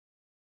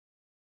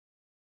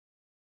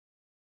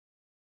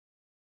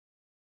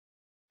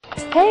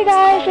Hey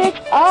guys, it's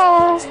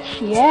us,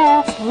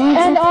 yeah.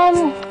 And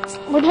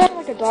we're doing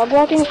like a dog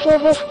walking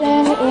service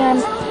thing,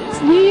 and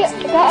we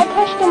got a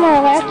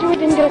customer. Last year we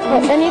didn't get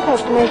any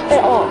customers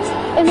at all.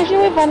 And this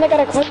year we finally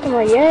got a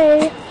customer,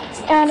 yay.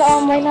 And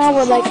right now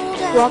we're like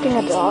walking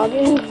a dog,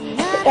 and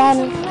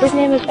his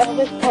name is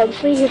Elvis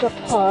Pugsly. He's a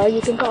pug,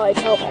 you can probably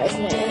tell by his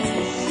name.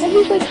 And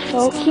he's like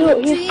so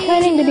cute. He's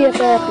training to be a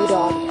therapy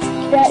dog.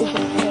 That is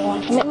so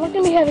awesome. And we're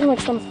gonna be having like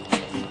some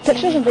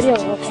pictures and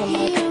videos of him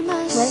like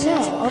right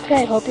now.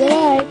 Okay, hope you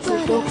like.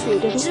 He's so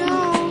cute, isn't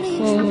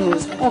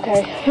he?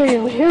 Okay,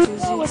 here we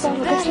go with some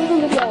pictures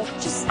and videos.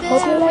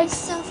 Hope you like.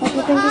 Hope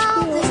you think he's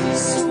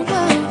cute.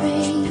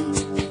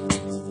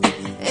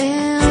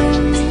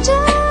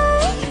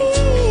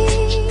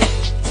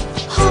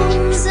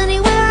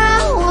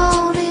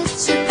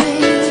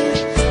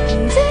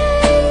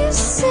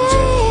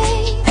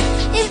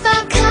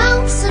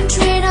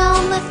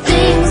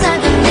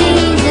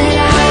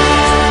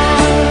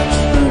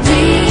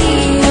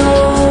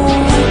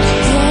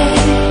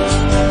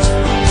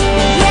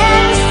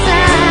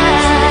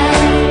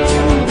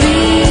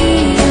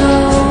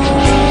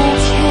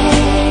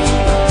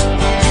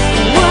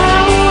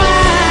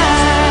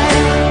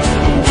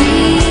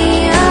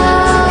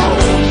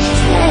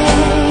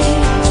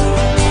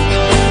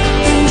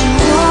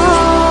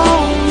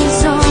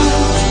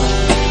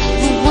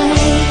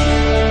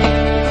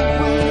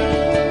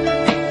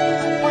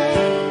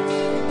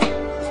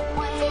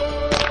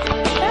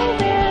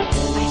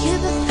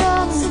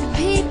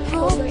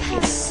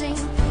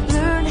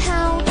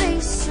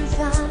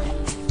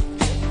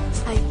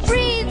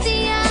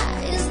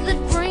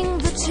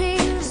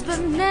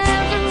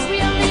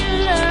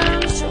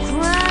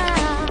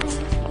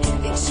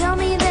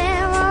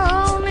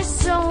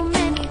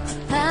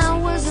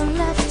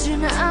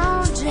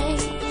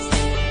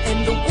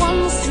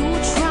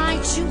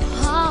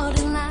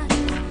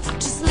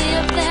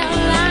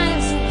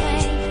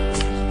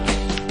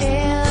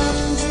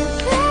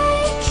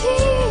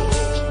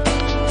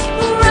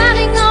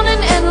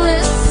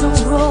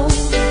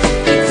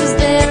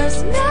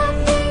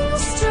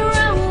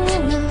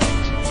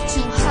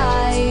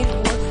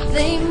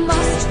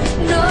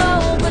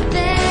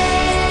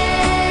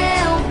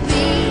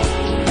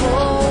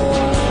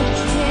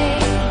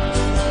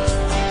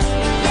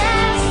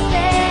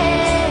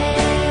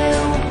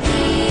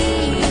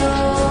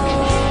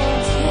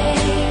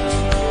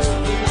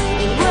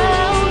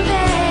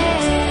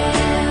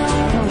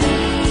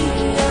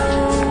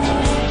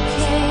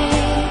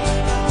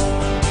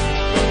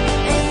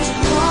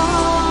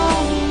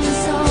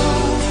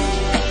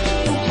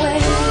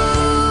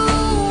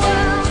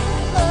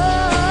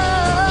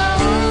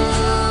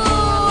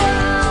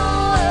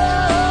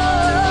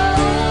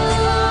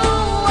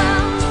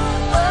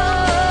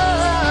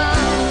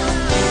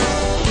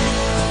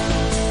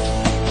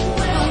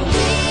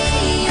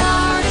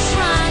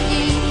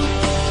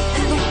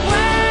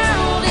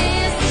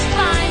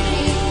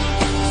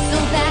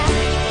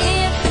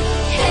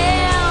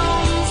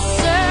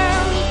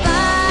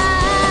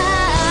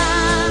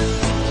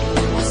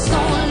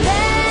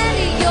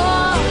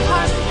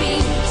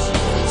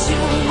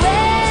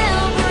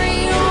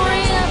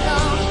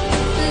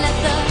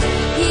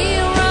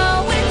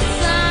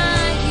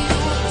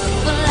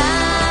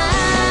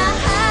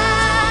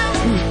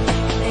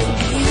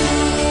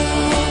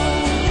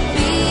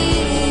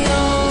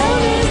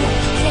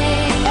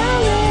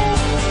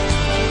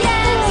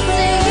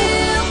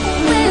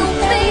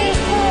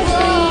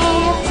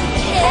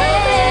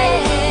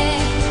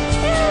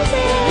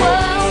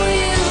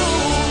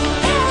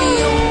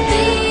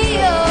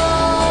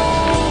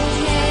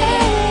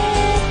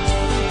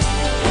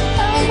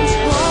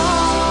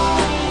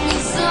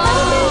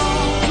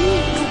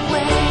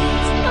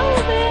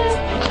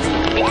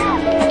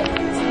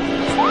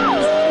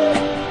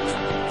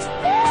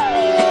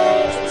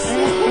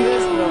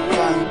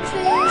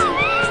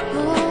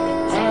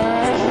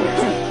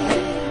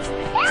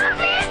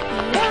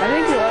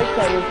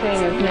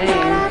 Saying his name.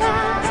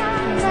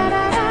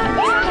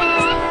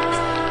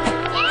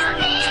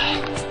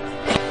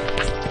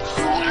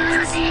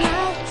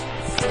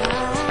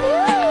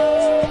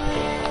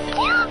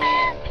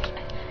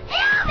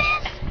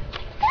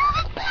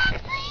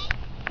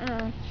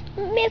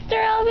 Mr.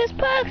 Elvis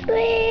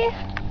Pugsly!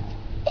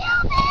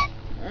 Elvis!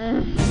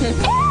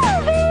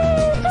 Elvis!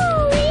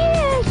 Oh,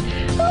 yes!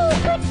 Oh,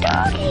 good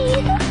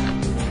doggies!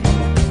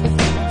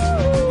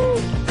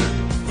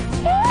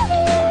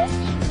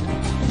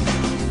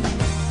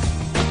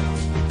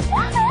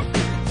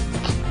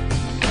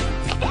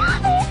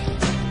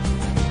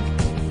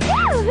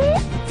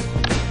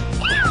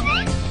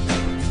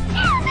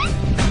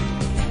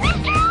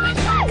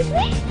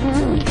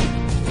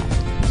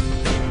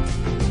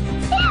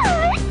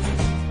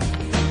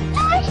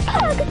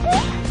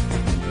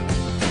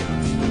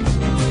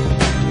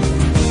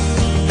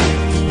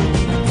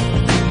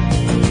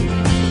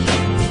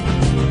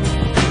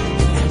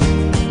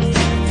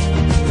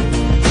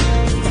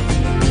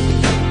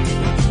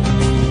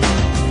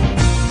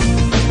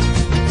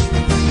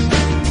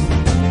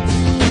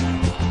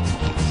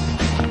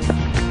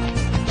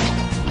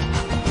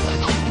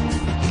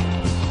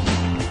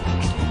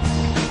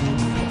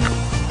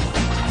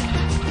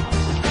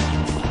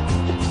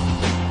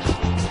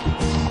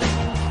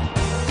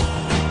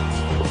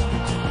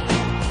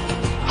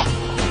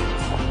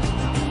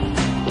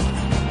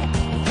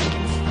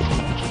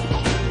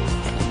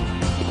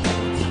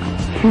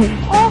 Look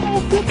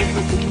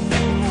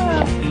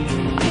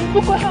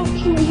at how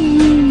cute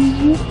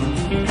he is.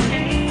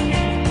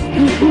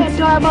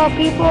 Adorable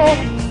people.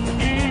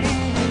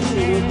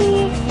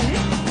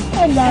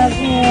 I love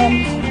him.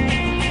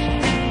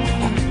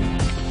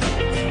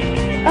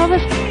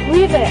 Elvis,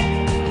 leave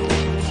it.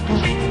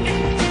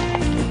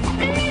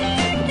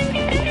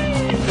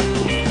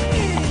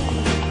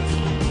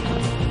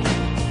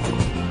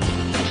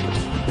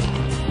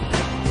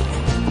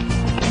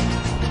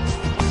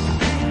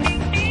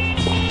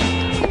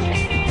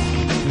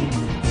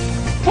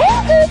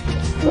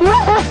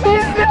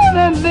 He's doing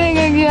that thing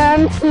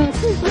again.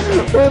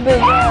 With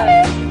his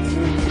eyes.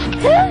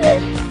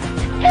 Elvis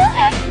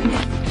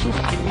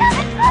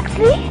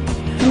Pugsly.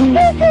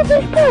 Yes,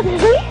 Elvis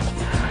Pugsly.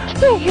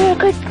 Yes, you're a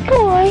good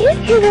boy. Yes,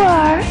 you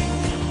are.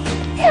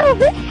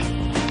 Elvis.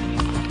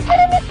 I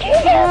miss you,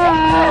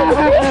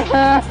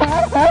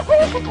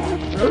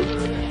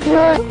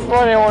 You're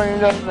funny when he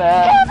does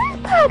that.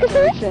 Elvis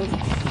Pugsly.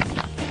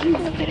 I'm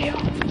in the video.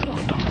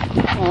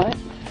 What?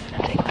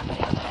 Take my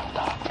video.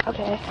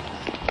 Okay.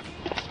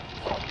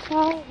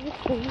 Oh, you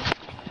please.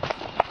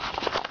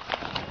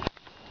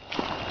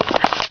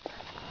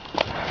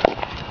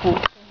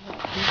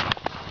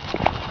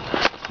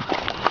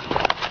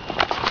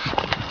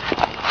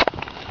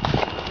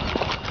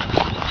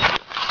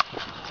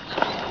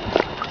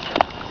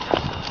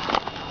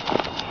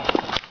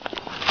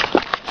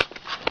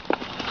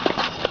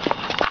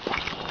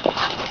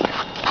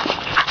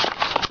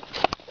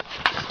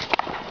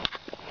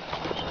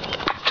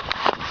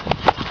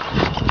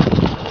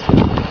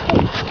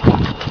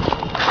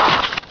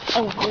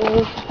 Oh,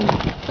 boy.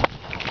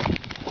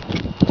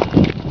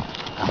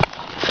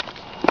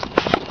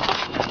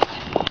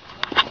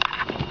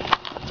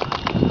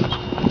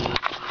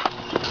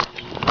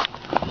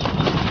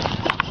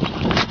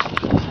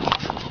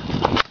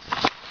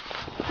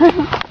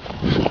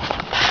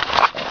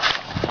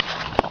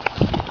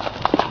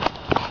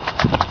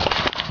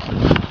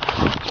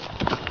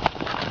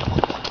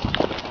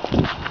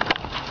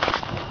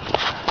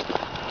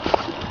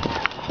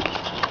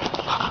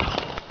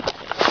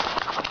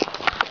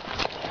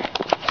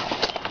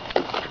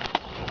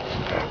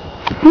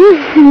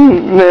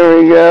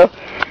 There we go.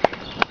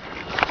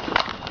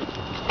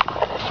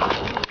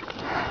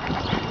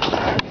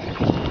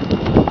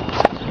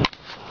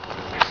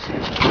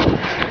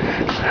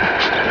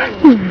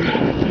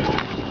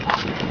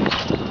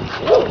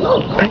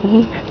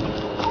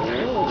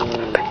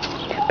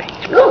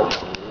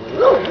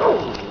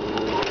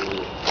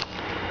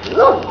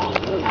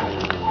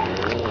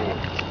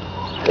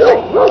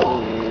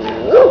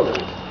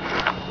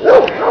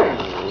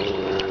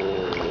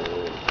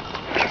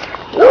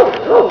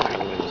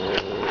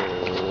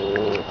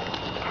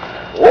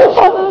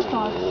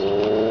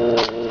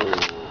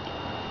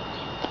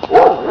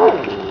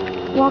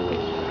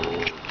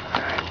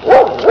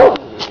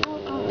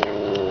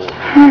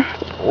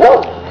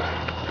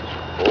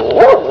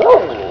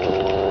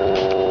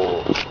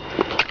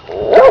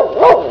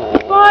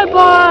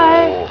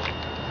 Bye-bye.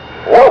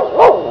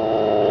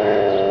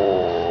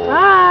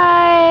 Bye.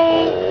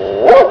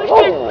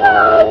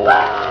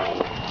 Bye.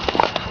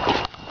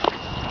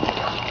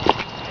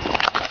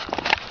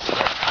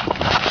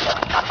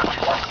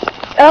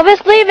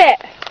 Elvis, leave it.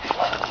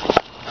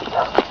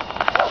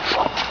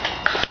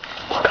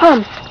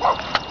 Come.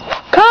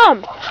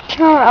 Come.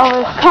 Come,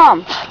 Elvis,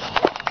 come.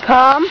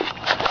 Come.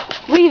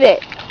 Leave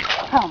it.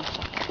 Come.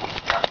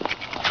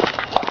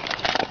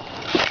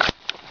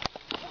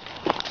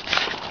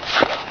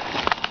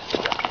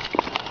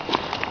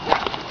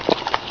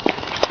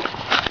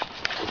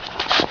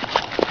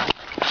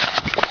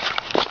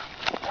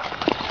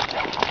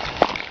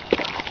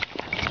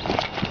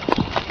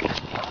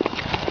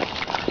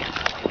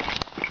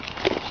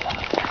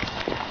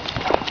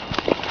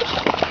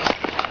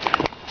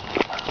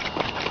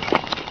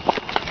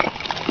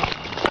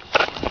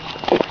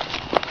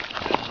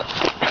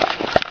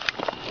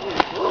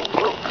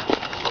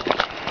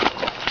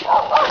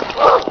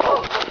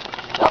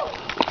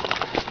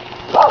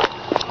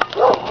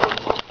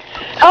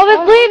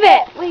 Elvis, leave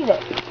it. Leave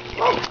it.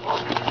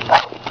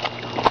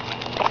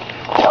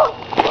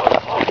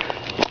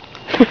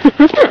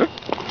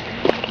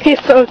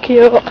 He's so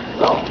cute.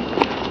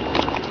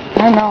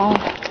 I know.